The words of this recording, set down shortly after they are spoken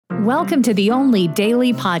Welcome to the only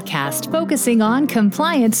daily podcast focusing on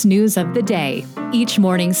compliance news of the day. Each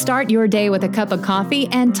morning, start your day with a cup of coffee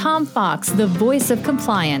and Tom Fox, the voice of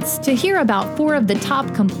compliance, to hear about 4 of the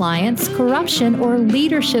top compliance, corruption, or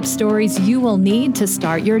leadership stories you will need to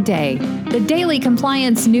start your day. The Daily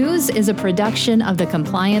Compliance News is a production of the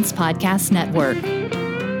Compliance Podcast Network.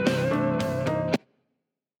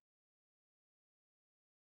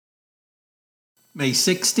 May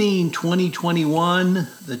 16, 2021,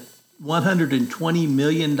 the $120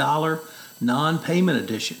 million non-payment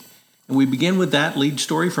edition. And we begin with that lead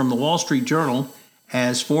story from the Wall Street Journal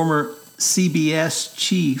as former CBS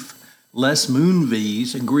chief Les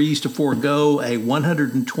Moonves agrees to forego a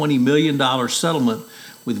 $120 million settlement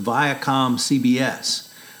with Viacom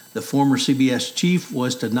CBS. The former CBS chief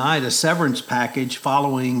was denied a severance package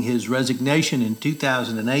following his resignation in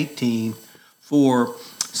 2018 for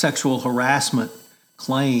sexual harassment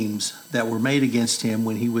claims that were made against him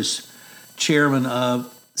when he was chairman of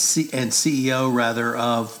and CEO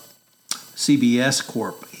of CBS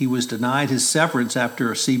Corp. He was denied his severance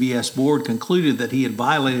after a CBS board concluded that he had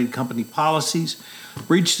violated company policies,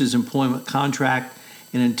 breached his employment contract,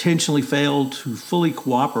 and intentionally failed to fully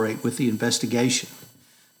cooperate with the investigation.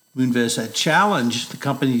 Moonves had challenged the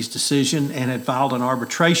company's decision and had filed an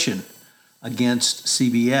arbitration against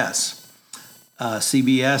CBS.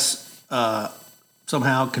 CBS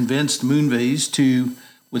somehow convinced Moonves to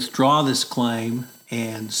withdraw this claim,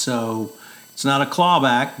 and so it's not a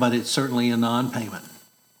clawback, but it's certainly a non-payment.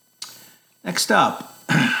 Next up,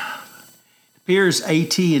 it appears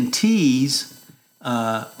AT&T's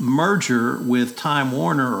merger with Time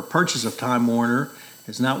Warner, or purchase of Time Warner,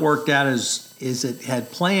 has not worked out as it had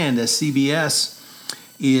planned, as CBS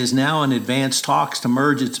is now in advanced talks to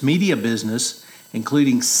merge its media business,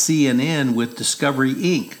 including CNN, with Discovery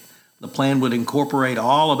Inc. The plan would incorporate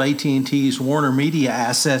all of AT&T's Warner Media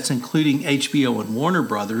assets, including HBO and Warner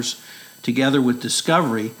Brothers, together with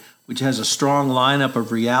Discovery, which has a strong lineup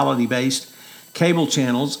of reality-based cable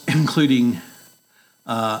channels, including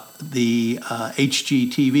the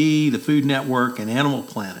HGTV, the Food Network, and Animal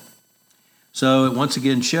Planet. So it once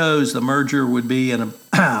again shows the merger would be an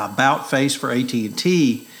about face for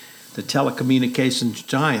AT&T, the telecommunications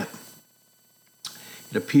giant.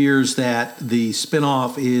 It appears that the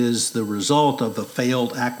spinoff is the result of a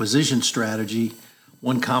failed acquisition strategy.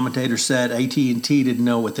 One commentator said AT&T didn't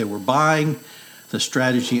know what they were buying. The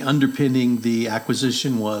strategy underpinning the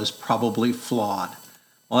acquisition was probably flawed.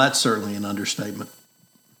 Well, that's certainly an understatement.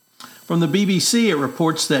 From the BBC, it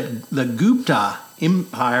reports that the Gupta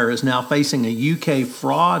empire is now facing a UK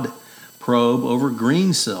fraud probe over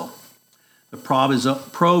Greensill. The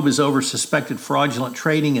probe is over suspected fraudulent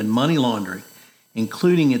trading and money laundering,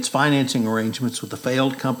 including its financing arrangements with the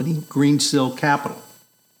failed company Greensill Capital.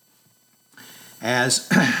 As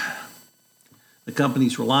the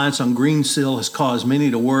company's reliance on Greensill has caused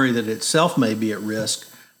many to worry that itself may be at risk,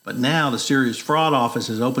 but now the Serious Fraud Office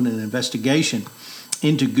has opened an investigation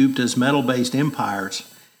into Gupta's metal-based empires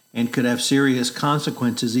and could have serious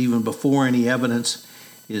consequences even before any evidence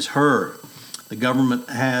is heard. The government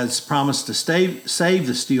has promised to save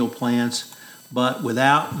the steel plants, but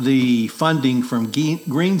without the funding from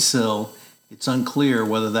Greensill, it's unclear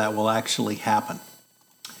whether that will actually happen.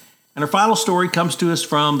 And our final story comes to us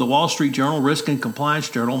from the Wall Street Journal, Risk and Compliance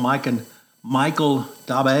Journal. Michael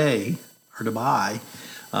Dabay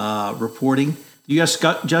reporting, the U.S.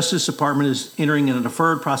 Justice Department is entering a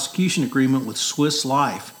deferred prosecution agreement with Swiss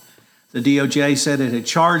Life. The DOJ said it had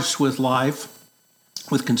charged Swiss Life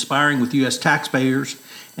with conspiring with U.S. taxpayers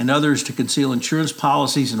and others to conceal insurance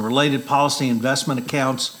policies and related policy investment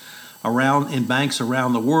accounts in banks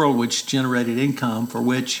around the world, which generated income for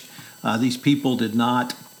which these people did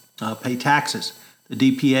not pay taxes. The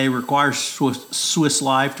DPA requires Swiss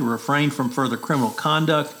Life to refrain from further criminal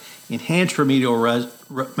conduct, enhance remedial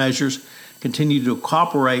measures, continue to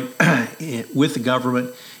cooperate with the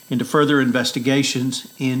government into further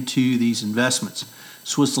investigations into these investments.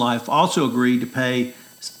 Swiss Life also agreed to pay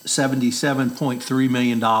 $77.3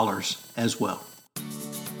 million as well.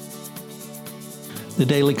 The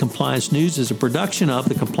Daily Compliance News is a production of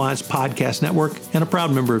the Compliance Podcast Network and a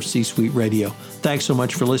proud member of C-Suite Radio. Thanks so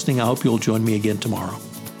much for listening. I hope you'll join me again tomorrow.